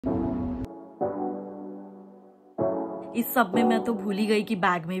इस सब में मैं तो भूल ही गई कि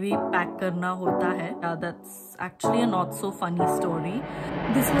बैग में भी पैक करना होता है. That's actually a not so funny story.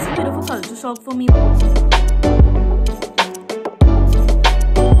 This was a bit of a culture shock for me.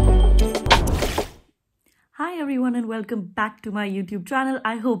 Hi everyone and welcome back to my YouTube channel.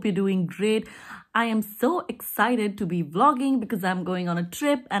 I hope you're doing great. I am so excited to be vlogging because I'm going on a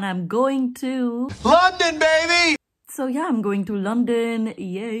trip and I'm going to London, baby! So yeah, I'm going to London.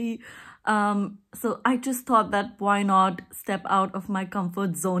 Yay. So I just thought that why not step out of my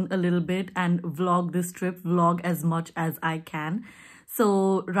comfort zone a little bit and vlog this trip, vlog as much as I can.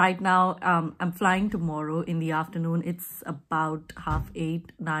 So right now, I'm flying tomorrow in the afternoon. It's about 8:30,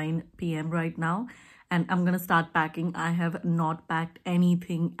 9 p.m. right now. And I'm gonna start packing. I have not packed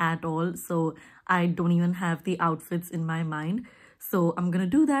anything at all. So I don't even have the outfits in my mind. So I'm gonna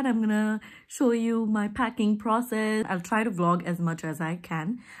do that. I'm gonna show you my packing process. I'll try to vlog as much as I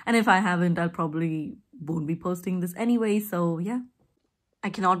can. And if I haven't, I'll probably won't be posting this anyway. So yeah.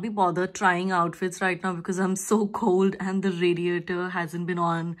 I cannot be bothered trying outfits right now because I'm so cold and the radiator hasn't been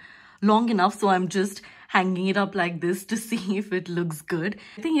on long enough. So I'm just hanging it up like this to see if it looks good.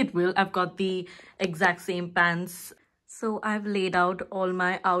 I think it will. I've got the exact same pants. So I've laid out all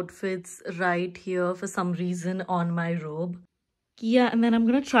my outfits right here for some reason on my robe. Yeah, and then I'm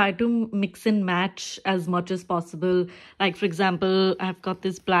gonna try to mix and match as much as possible. Like, for example, I've got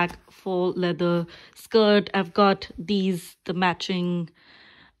this black faux leather skirt. I've got the matching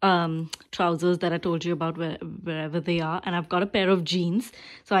trousers that I told you about wherever they are. And I've got a pair of jeans.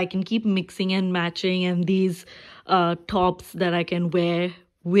 So I can keep mixing and matching, and these tops that I can wear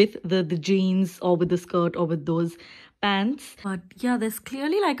with the jeans or with the skirt or with those pants. But yeah, there's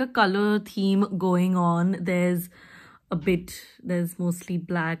clearly like a color theme going on. There's mostly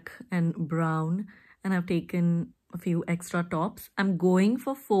black and brown, and I've taken a few extra tops. I'm going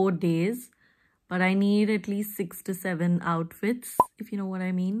for 4 days, but I need at least 6 to 7 outfits, if you know what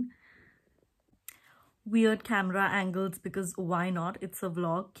I mean. Weird camera angles because why not? It's a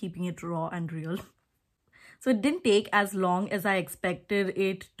vlog, keeping it raw and real. So it didn't take as long as I expected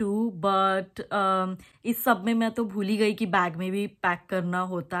it to, but इस सब में मैं तो भूल ही गई कि bag में भी पैक करना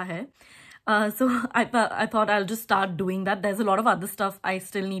होता है. So I thought I'll just start doing that. There's a lot of other stuff I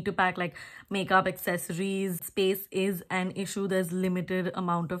still need to pack, like makeup, accessories. Space is an issue. There's limited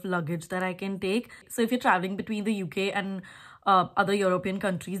amount of luggage that I can take. So if you're traveling between the UK and other European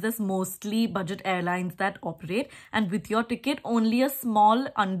countries, there's mostly budget airlines that operate, and with your ticket only a small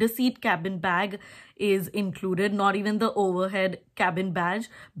underseat cabin bag is included, not even the overhead cabin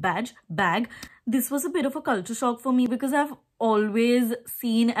bag. This was a bit of a culture shock for me because I've always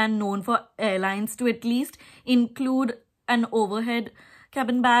seen and known for airlines to at least include an overhead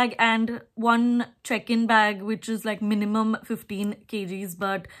cabin bag and one check-in bag, which is like minimum 15 kgs,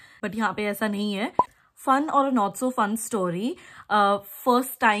 but यहाँ पे ऐसा नहीं है. Fun or a not so fun story.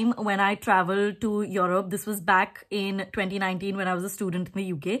 First time when I traveled to Europe, this was back in 2019 when I was a student in the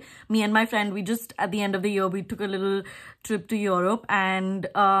UK. Me and my friend, we just, at the end of the year, we took a little trip to Europe, and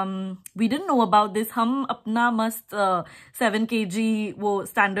we didn't know about this. हम अपना मस्त 7 kg वो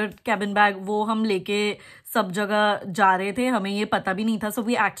standard cabin bag वो हम लेके सब जगह जा रहे थे. हमें ये पता भी नहीं था. So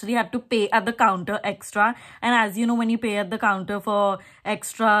we actually had to pay at the counter extra. And as you know, when you pay at the counter for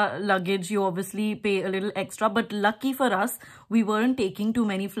extra luggage, you obviously pay a little extra. But lucky for us, we weren't taking too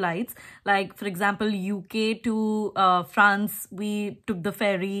many flights. Like, for example, UK to France, we took the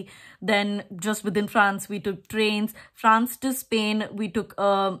ferry. Then just within France, we took trains. France to Spain, we took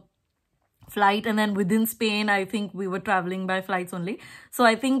a flight. And then within Spain, I think we were traveling by flights only. So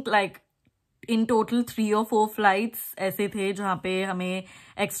I think like in total 3 or 4 flights ऐसे थे जहाँ पे हमें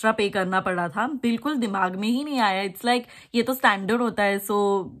extra pay करना पड़ा था. बिल्कुल दिमाग में ही नहीं आया. It's like ये तो standard होता है.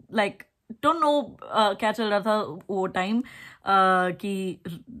 So like don't know क्या चल रहा था वो time कि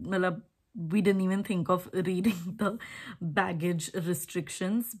मतलब we didn't even think of reading the baggage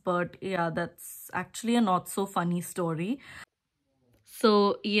restrictions. But yeah, that's actually a not so funny story.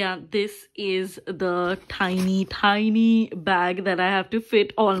 So yeah, this is the tiny bag that I have to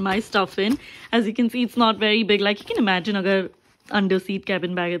fit all my stuff in. As you can see, it's not very big. Like you can imagine agar underseat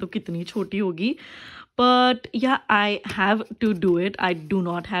cabin bag hai to kitni choti hogi. But yeah, I have to do it. I do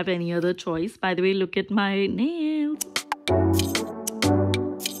not have any other choice. By the way, look at my nails.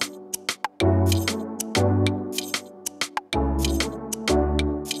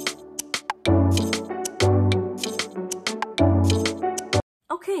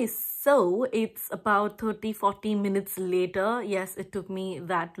 Okay, so it's about 30-40 minutes later. Yes, it took me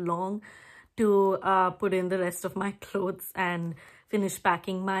that long to put in the rest of my clothes and finish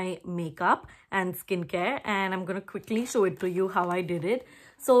packing my makeup and skincare. And I'm going to quickly show it to you how I did it.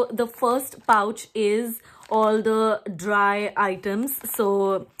 So the first pouch is all the dry items.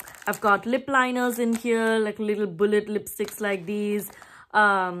 So I've got lip liners in here, like little bullet lipsticks like these,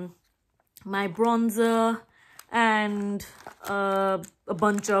 my bronzer, and a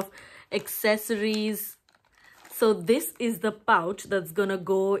bunch of accessories. So this is the pouch that's gonna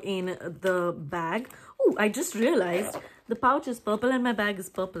go in the bag. Oh, I just realized the pouch is purple and my bag is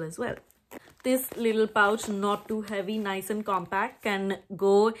purple as well. This little pouch, not too heavy, nice and compact, can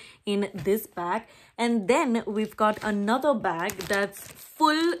go in this bag. And then we've got another bag that's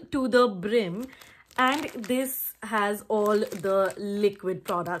full to the brim, and this has all the liquid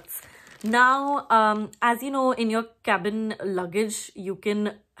products. Now, as you know, in your cabin luggage, you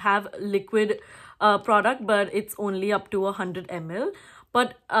can have liquid product, but it's only up to 100 ml.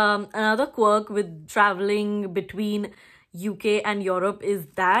 But another quirk with traveling between UK and Europe is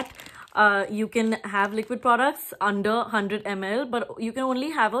that you can have liquid products under 100 ml, but you can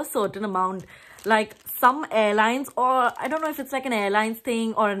only have a certain amount. Like some airlines, or I don't know if it's like an airlines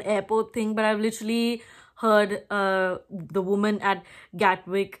thing or an airport thing, but I've literally heard the woman at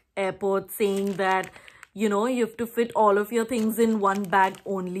Gatwick Airport saying that, you know, you have to fit all of your things in one bag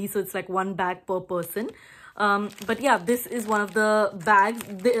only. So it's like one bag per person. But yeah, this is one of the bags.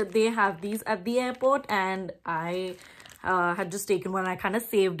 They have these at the airport, and I had just taken one. I kind of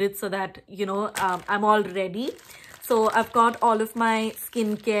saved it so that, you know, I'm all ready. So I've got all of my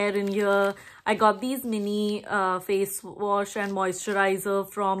skincare in here. I got these mini face wash and moisturizer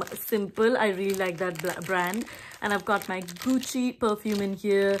from Simple. I really like that brand. And I've got my Gucci perfume in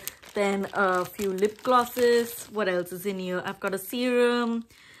here. Then a few lip glosses. What else is in here? I've got a serum.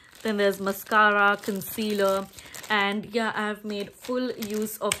 Then there's mascara, concealer. And yeah, I've made full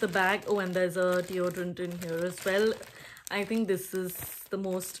use of the bag. Oh, and there's a deodorant in here as well. I think this is the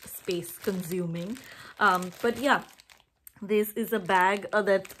most space consuming. But yeah, this is a bag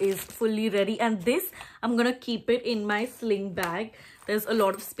that is fully ready. And this, I'm gonna keep it in my sling bag. There's a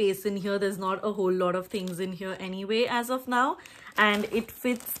lot of space in here. There's not a whole lot of things in here anyway as of now. And it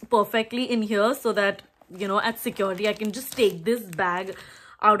fits perfectly in here so that, you know, at security, I can just take this bag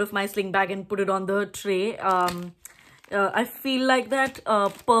out of my sling bag and put it on the tray. I feel like that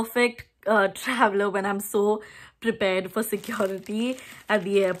perfect traveler when I'm so prepared for security at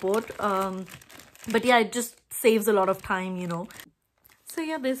the airport. But yeah, it just saves a lot of time, you know. So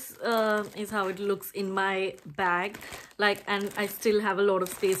yeah, this is how it looks in my bag. Like, and I still have a lot of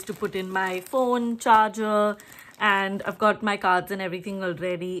space to put in my phone, charger, and I've got my cards and everything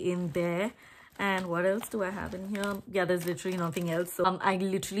already in there. And what else do I have in here? Yeah, there's literally nothing else. So I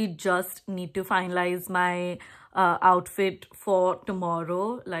literally just need to finalize my outfit for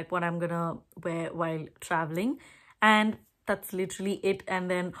tomorrow, like what I'm gonna wear while traveling. And that's literally it.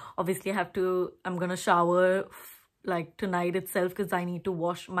 And then obviously I'm gonna shower like tonight itself because I need to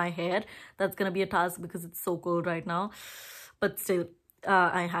wash my hair. That's gonna be a task because it's so cold right now. But still,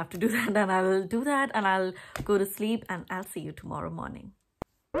 I have to do that, and I'll do that, and I'll go to sleep, and I'll see you tomorrow morning.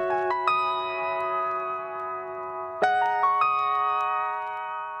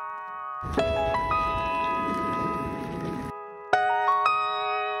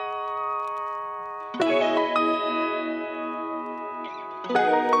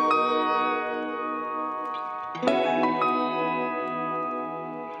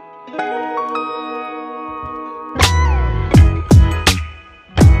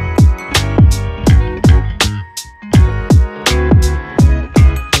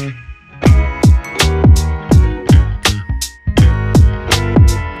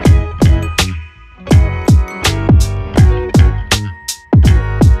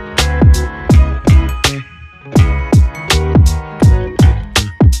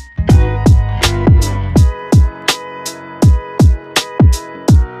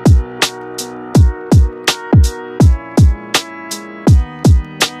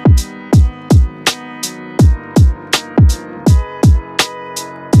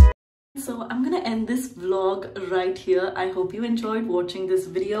 So I'm gonna end this vlog right here. I hope you enjoyed watching this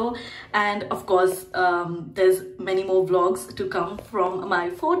video, and of course there's many more vlogs to come from my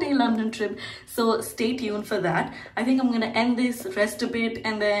 4-day London trip, so stay tuned for that. I think I'm gonna end this, rest a bit,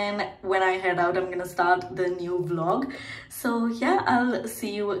 and then when I head out I'm gonna start the new vlog. So yeah, I'll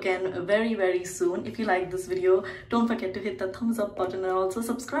see you again very, very soon. If you like this video, don't forget to hit the thumbs up button and also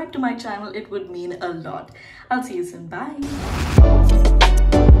subscribe to my channel. It would mean a lot. I'll see you soon. Bye.